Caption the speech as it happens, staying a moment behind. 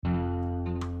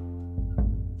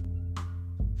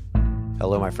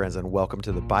Hello, my friends, and welcome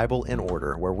to the Bible in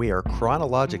Order, where we are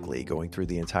chronologically going through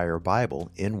the entire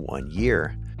Bible in 1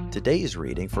 year. Today's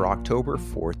reading for October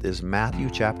 4th is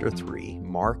Matthew chapter 3,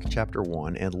 Mark chapter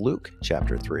 1, and Luke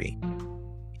chapter 3.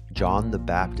 John the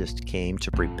Baptist came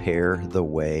to prepare the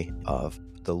way of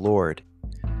the Lord.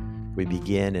 We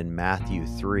begin in Matthew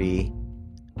 3.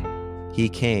 He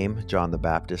came, John the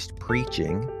Baptist,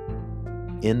 preaching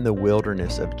in the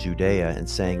wilderness of Judea and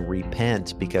saying,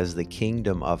 "Repent, because the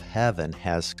kingdom of heaven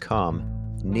has come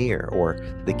near," or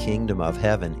the kingdom of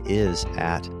heaven is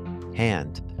at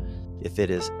hand. If it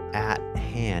is at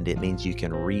hand, it means you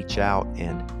can reach out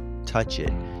and touch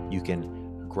it. You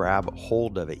can grab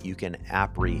hold of it. You can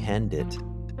apprehend it.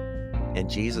 And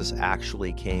Jesus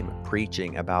actually came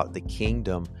preaching about the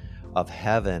kingdom of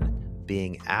heaven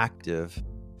being active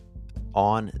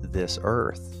on this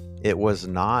earth. It was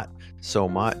not so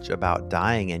much about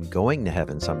dying and going to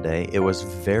heaven someday. It was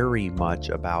very much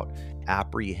about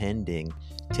apprehending,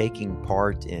 taking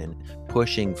part in,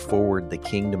 pushing forward the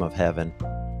kingdom of heaven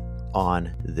on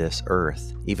this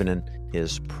earth. Even in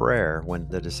his prayer, when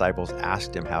the disciples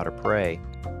asked him how to pray,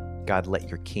 "God, let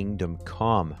your kingdom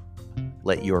come.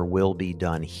 Let your will be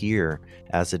done here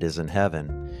as it is in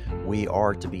heaven." We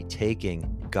are to be taking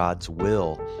God's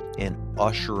will and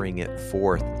ushering it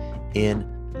forth in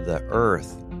the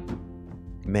earth.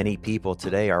 Many people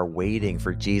today are waiting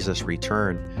for Jesus'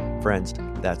 return. Friends,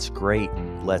 that's great.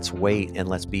 Let's wait and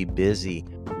let's be busy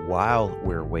while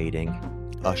we're waiting,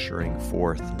 ushering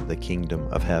forth the kingdom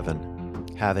of heaven,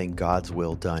 having God's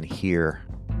will done here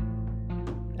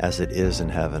as it is in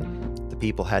heaven. The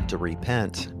people had to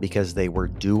repent because they were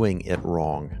doing it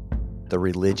wrong. The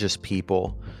religious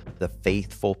people, the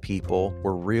faithful people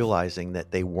were realizing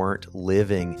that they weren't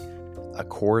living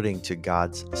according to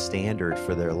God's standard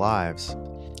for their lives.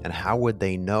 And how would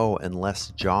they know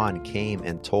unless John came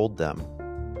and told them?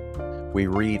 We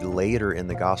read later in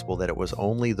the gospel that it was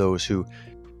only those who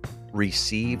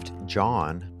received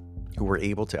John who were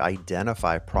able to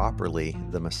identify properly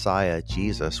the Messiah,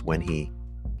 Jesus, when he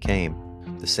came.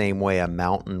 The same way a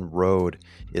mountain road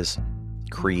is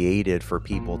created for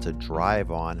people to drive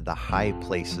on, the high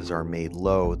places are made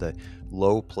low, the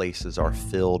low places are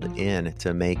filled in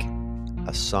to make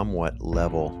a somewhat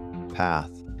level path.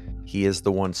 He is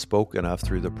the one spoken of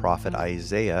through the prophet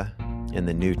Isaiah. In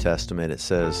the New Testament, it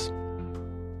says,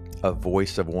 "A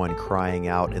voice of one crying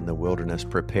out in the wilderness,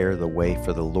 prepare the way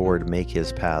for the Lord, make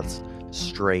his paths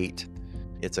straight."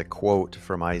 It's a quote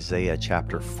from Isaiah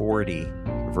chapter 40,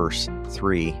 verse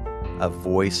 3. "A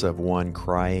voice of one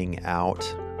crying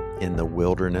out in the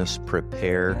wilderness,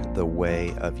 prepare the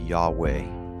way of Yahweh,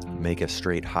 make a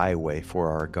straight highway for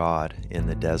our God in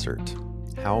the desert."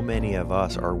 How many of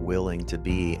us are willing to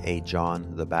be a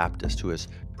John the Baptist who is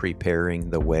preparing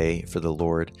the way for the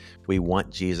Lord? We want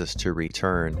Jesus to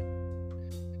return,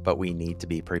 but we need to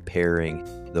be preparing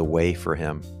the way for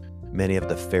him. Many of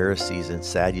the Pharisees and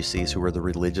Sadducees, who were the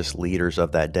religious leaders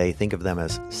of that day, think of them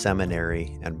as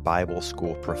seminary and Bible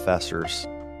school professors.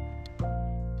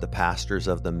 The pastors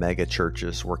of the mega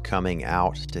churches were coming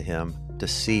out to him to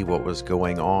see what was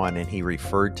going on, and he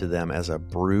referred to them as a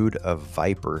brood of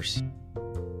vipers.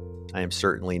 I am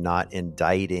certainly not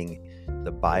indicting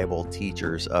the Bible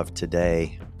teachers of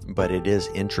today, but it is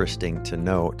interesting to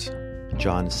note.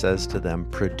 John says to them,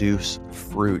 produce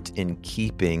fruit in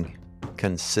keeping,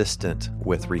 consistent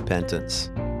with repentance.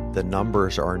 The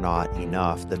numbers are not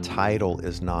enough. The title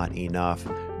is not enough.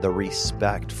 The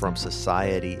respect from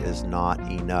society is not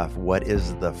enough. What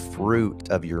is the fruit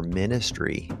of your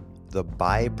ministry? The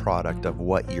byproduct of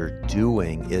what you're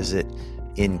doing, is it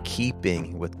in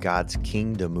keeping with God's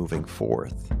kingdom moving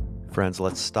forth? Friends,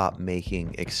 let's stop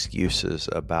making excuses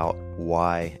about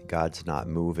why God's not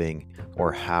moving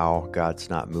or how God's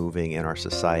not moving in our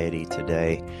society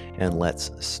today, and let's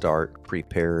start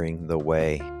preparing the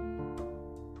way.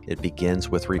 It begins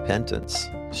with repentance.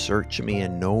 Search me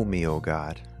and know me, O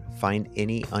God. Find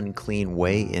any unclean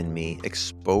way in me,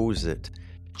 expose it,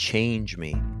 change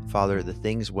me. Father, the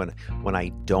things when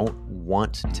I don't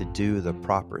want to do the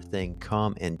proper thing,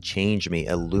 come and change me,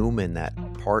 illumine that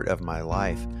part of my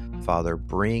life. Father,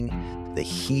 bring the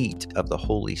heat of the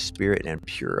Holy Spirit and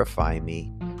purify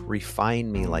me.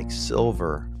 Refine me like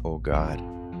silver, O God.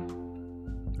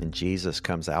 And Jesus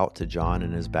comes out to John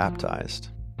and is baptized.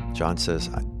 John says,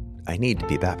 I need to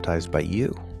be baptized by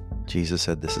you. Jesus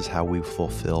said, this is how we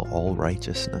fulfill all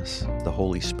righteousness. The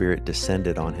Holy Spirit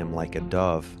descended on him like a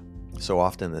dove. So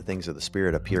often the things of the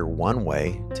Spirit appear one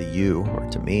way to you or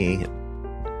to me.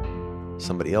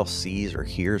 Somebody else sees or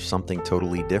hears something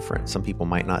totally different. Some people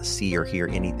might not see or hear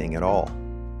anything at all.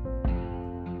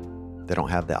 They don't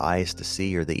have the eyes to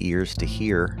see or the ears to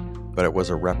hear. but it was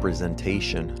a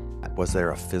representation. Was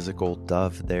there a physical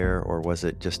dove there, or was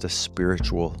it just a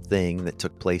spiritual thing that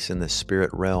took place in the spirit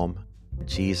realm?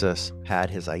 Jesus had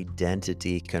his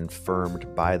identity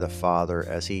confirmed by the Father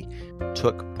as he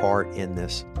took part in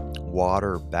this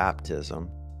water baptism.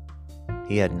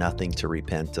 He had nothing to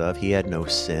repent of. He had no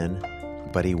sin,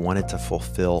 but he wanted to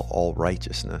fulfill all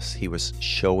righteousness. He was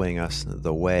showing us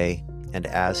the way. And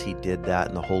as he did that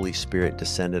and the Holy Spirit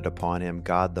descended upon him,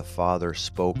 God the Father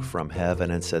spoke from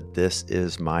heaven and said, "This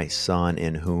is my Son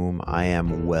in whom I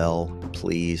am well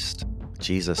pleased."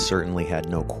 Jesus certainly had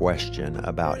no question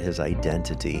about his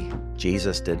identity.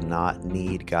 Jesus did not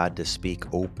need God to speak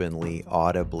openly,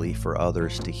 audibly for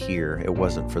others to hear. It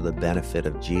wasn't for the benefit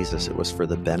of Jesus. It was for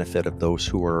the benefit of those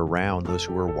who were around, those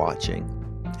who were watching.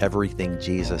 Everything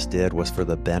Jesus did was for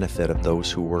the benefit of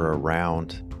those who were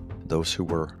around, those who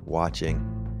were watching.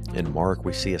 In Mark,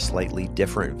 we see a slightly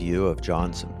different view of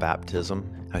John's baptism,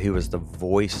 how he was the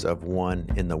voice of one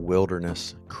in the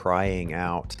wilderness crying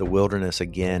out. The wilderness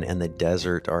again and the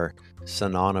desert are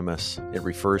synonymous. It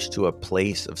refers to a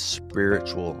place of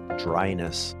spiritual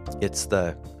dryness. It's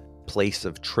the place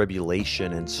of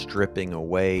tribulation and stripping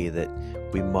away that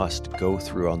we must go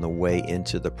through on the way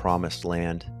into the promised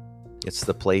land. It's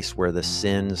the place where the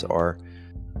sins are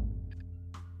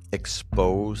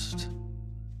exposed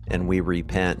and we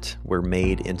repent. We're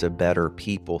made into better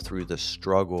people through the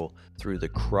struggle, through the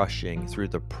crushing, through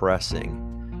the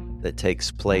pressing that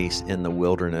takes place in the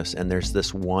wilderness. And there's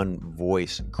this one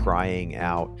voice crying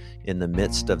out in the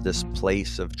midst of this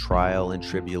place of trial and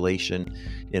tribulation,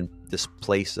 in this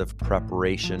place of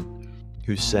preparation,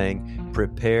 who's saying,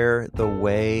 "Prepare the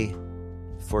way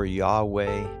for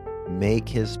Yahweh, make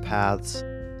his paths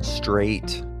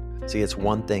straight." See, it's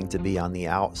one thing to be on the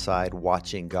outside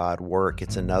watching God work.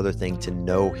 It's another thing to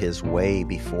know his way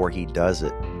before he does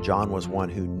it. John was one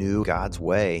who knew God's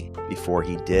way before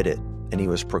he did it. And he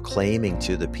was proclaiming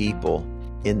to the people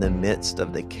in the midst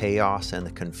of the chaos and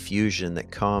the confusion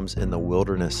that comes in the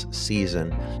wilderness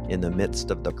season, in the midst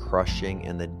of the crushing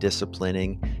and the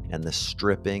disciplining and the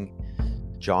stripping.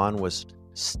 John was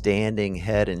standing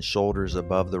head and shoulders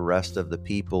above the rest of the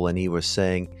people, and he was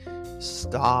saying,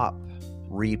 "Stop.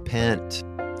 Repent,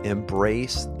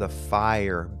 embrace the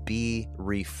fire, be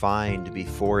refined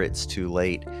before it's too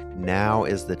late. Now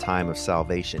is the time of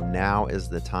salvation. Now is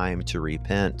the time to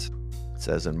repent." It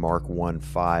says in Mark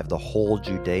 1:5, the whole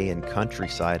Judean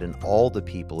countryside and all the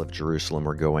people of Jerusalem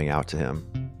were going out to him,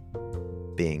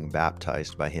 being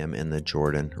baptized by him in the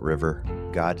Jordan River.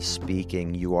 God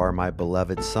speaking, "You are my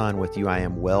beloved Son, with you I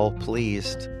am well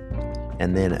pleased."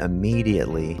 And then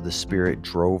immediately the Spirit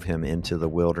drove him into the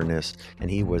wilderness, and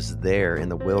he was there in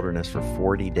the wilderness for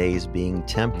 40 days being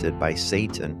tempted by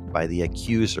Satan, by the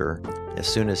accuser. As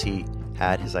soon as he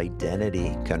had his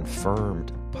identity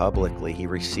confirmed publicly, he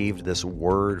received this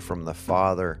word from the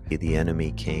Father. The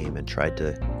enemy came and tried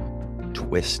to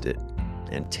twist it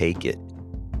and take it,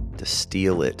 to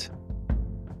steal it,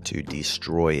 to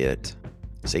destroy it.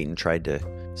 Satan tried to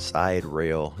side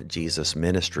rail Jesus'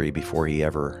 ministry before he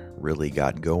ever really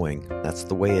got going. That's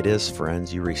the way it is,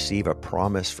 friends. You receive a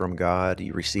promise from God,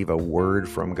 you receive a word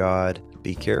from God.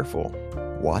 Be careful.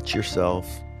 Watch yourself,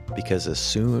 because as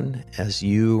soon as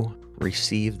you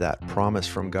receive that promise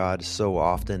from God, so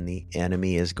often the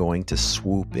enemy is going to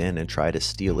swoop in and try to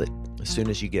steal it. As soon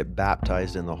as you get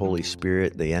baptized in the Holy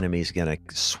Spirit, the enemy is going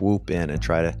to swoop in and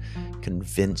try to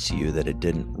convince you that it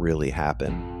didn't really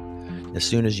happen. As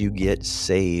soon as you get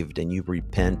saved and you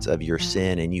repent of your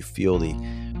sin and you feel the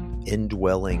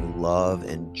indwelling love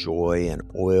and joy and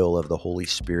oil of the Holy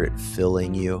Spirit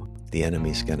filling you, the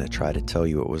enemy's going to try to tell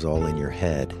you it was all in your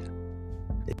head.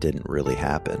 It didn't really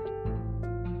happen.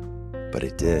 But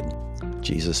it did.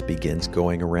 Jesus begins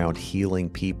going around healing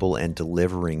people and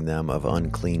delivering them of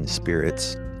unclean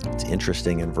spirits. It's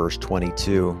interesting in verse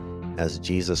 22, as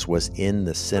Jesus was in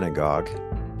the synagogue,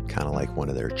 kind of like one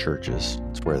of their churches.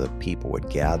 It's where the people would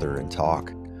gather and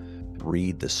talk,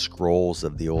 read the scrolls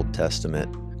of the Old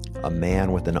Testament. A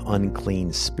man with an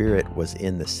unclean spirit was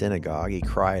in the synagogue. He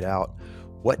cried out,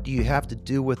 "What do you have to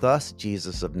do with us,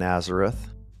 Jesus of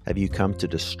Nazareth? Have you come to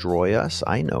destroy us?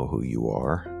 I know who you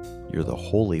are. You're the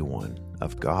Holy One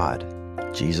of God."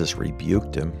 Jesus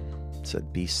rebuked him,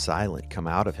 said, "Be silent, come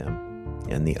out of him."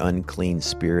 And the unclean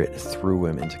spirit threw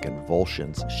him into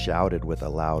convulsions, shouted with a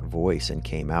loud voice, and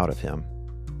came out of him.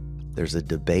 There's a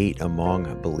debate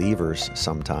among believers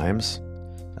sometimes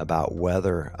about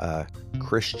whether a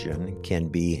Christian can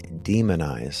be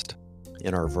demonized.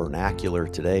 In our vernacular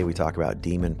today, we talk about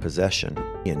demon possession.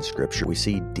 In Scripture, we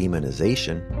see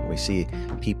demonization. We see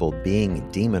people being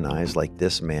demonized, like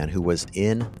this man who was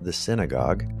in the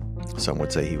synagogue. Some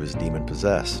would say he was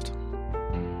demon-possessed.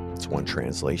 It's one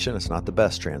translation. It's not the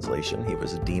best translation. He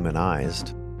was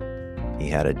demonized. He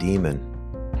had a demon.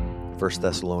 1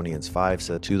 Thessalonians 5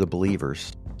 said to the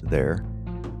believers there,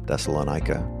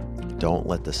 Thessalonica, don't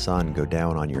let the sun go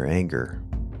down on your anger.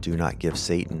 Do not give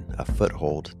Satan a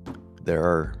foothold. There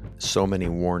are so many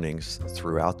warnings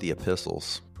throughout the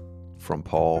epistles from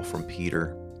Paul, from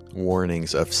Peter,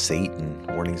 warnings of Satan,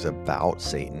 warnings about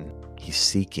Satan. He's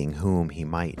seeking whom he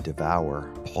might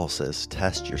devour. Paul says,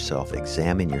 test yourself,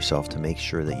 examine yourself to make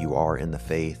sure that you are in the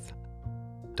faith.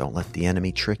 Don't let the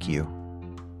enemy trick you.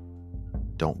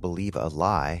 Don't believe a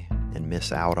lie and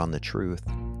miss out on the truth.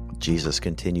 Jesus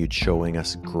continued showing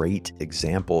us great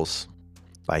examples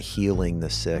by healing the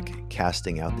sick,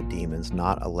 casting out the demons,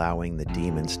 not allowing the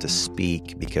demons to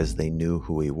speak because they knew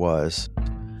who he was.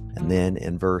 And then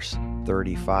in verse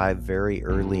 35, very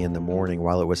early in the morning,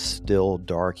 while it was still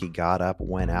dark, he got up,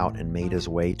 went out, and made his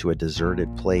way to a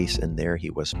deserted place, and there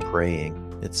he was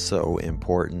praying. It's so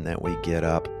important that we get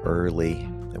up early,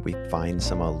 that we find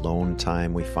some alone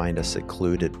time, we find a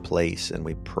secluded place, and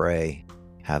we pray.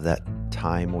 Have that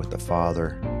time with the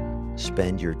Father.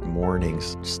 Spend your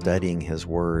mornings studying his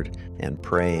word and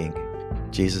praying.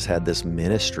 Jesus had this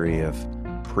ministry of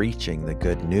preaching the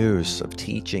good news, of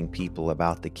teaching people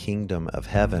about the kingdom of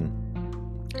heaven,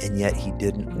 and yet he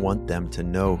didn't want them to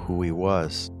know who he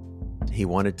was. He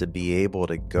wanted to be able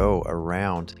to go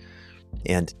around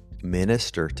and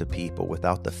minister to people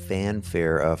without the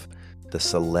fanfare of the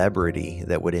celebrity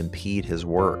that would impede his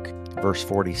work. Verse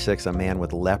 46, a man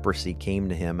with leprosy came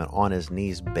to him and on his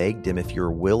knees begged him, if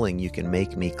you're willing, you can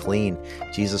make me clean.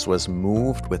 Jesus was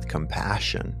moved with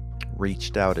compassion,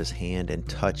 reached out his hand and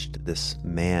touched this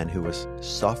man who was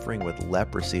suffering with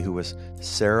leprosy, who was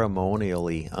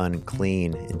ceremonially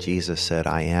unclean. And Jesus said,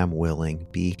 I am willing,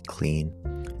 be clean.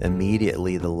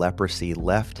 Immediately the leprosy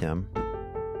left him.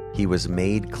 He was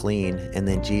made clean, and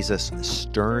then Jesus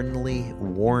sternly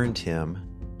warned him,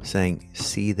 saying,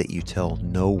 see that you tell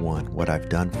no one what I've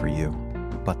done for you.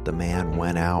 But the man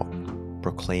went out,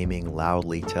 proclaiming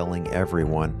loudly, telling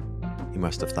everyone. He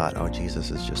must have thought, oh, Jesus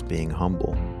is just being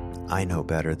humble. I know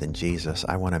better than Jesus.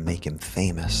 I want to make him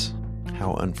famous.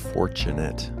 How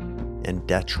unfortunate and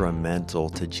detrimental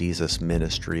to Jesus'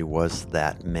 ministry was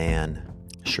that man.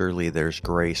 Surely there's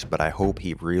grace, but I hope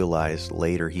he realized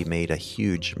later he made a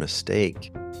huge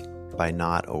mistake by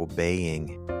not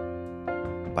obeying,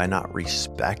 by not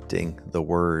respecting the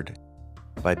word,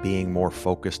 by being more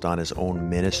focused on his own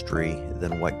ministry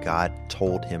than what God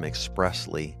told him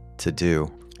expressly to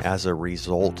do. As a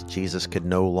result, Jesus could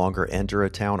no longer enter a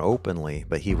town openly,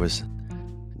 but he was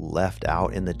left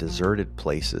out in the deserted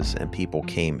places and people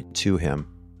came to him.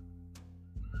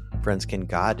 Friends, can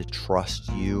God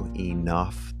trust you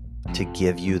enough to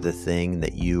give you the thing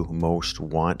that you most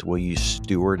want? Will you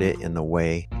steward it in the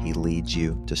way he leads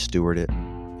you to steward it?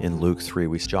 In Luke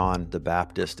 3, John the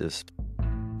Baptist is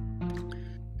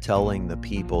telling the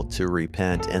people to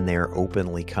repent, and they are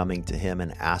openly coming to him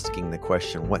and asking the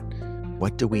question,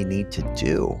 what do we need to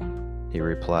do? He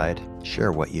replied,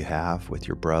 share what you have with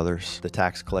your brothers. The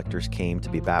tax collectors came to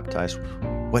be baptized.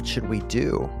 What should we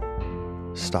do?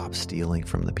 Stop stealing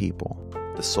from the people.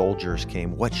 The soldiers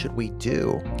came. What should we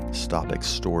do? Stop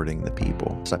extorting the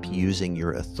people. Stop using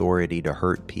your authority to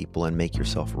hurt people and make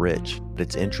yourself rich. But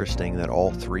it's interesting that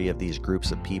all three of these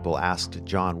groups of people asked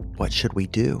John, what should we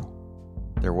do?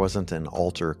 There wasn't an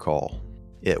altar call.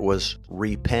 It was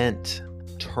repent,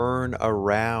 turn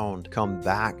around, come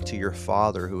back to your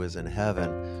Father who is in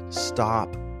heaven,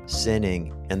 stop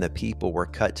sinning. And the people were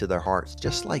cut to their hearts,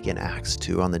 just like in Acts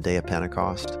 2 on the day of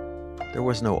Pentecost. There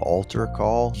was no altar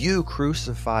call. You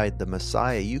crucified the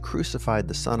Messiah. You crucified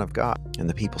the Son of God. And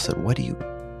the people said, what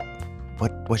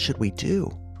should we do?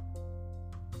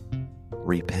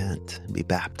 Repent, be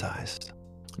baptized.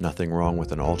 Nothing wrong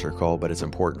with an altar call, but it's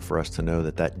important for us to know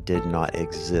that that did not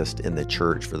exist in the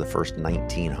church for the first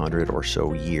 1900 or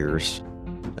so years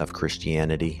of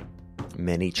Christianity.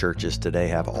 Many churches today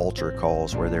have altar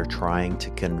calls where they're trying to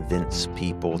convince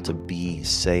people to be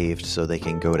saved so they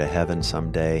can go to heaven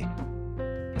someday.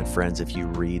 And friends, if you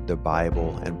read the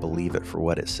Bible and believe it for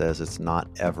what it says, it's not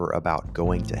ever about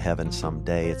going to heaven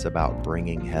someday. It's about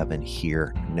bringing heaven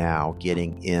here now,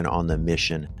 getting in on the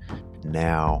mission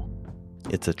now.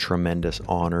 It's a tremendous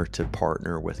honor to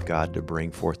partner with God to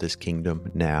bring forth his kingdom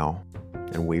now.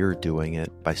 And we're doing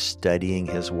it by studying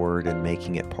his word and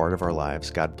making it part of our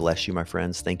lives. God bless you, my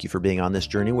friends. Thank you for being on this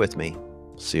journey with me.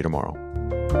 See you tomorrow.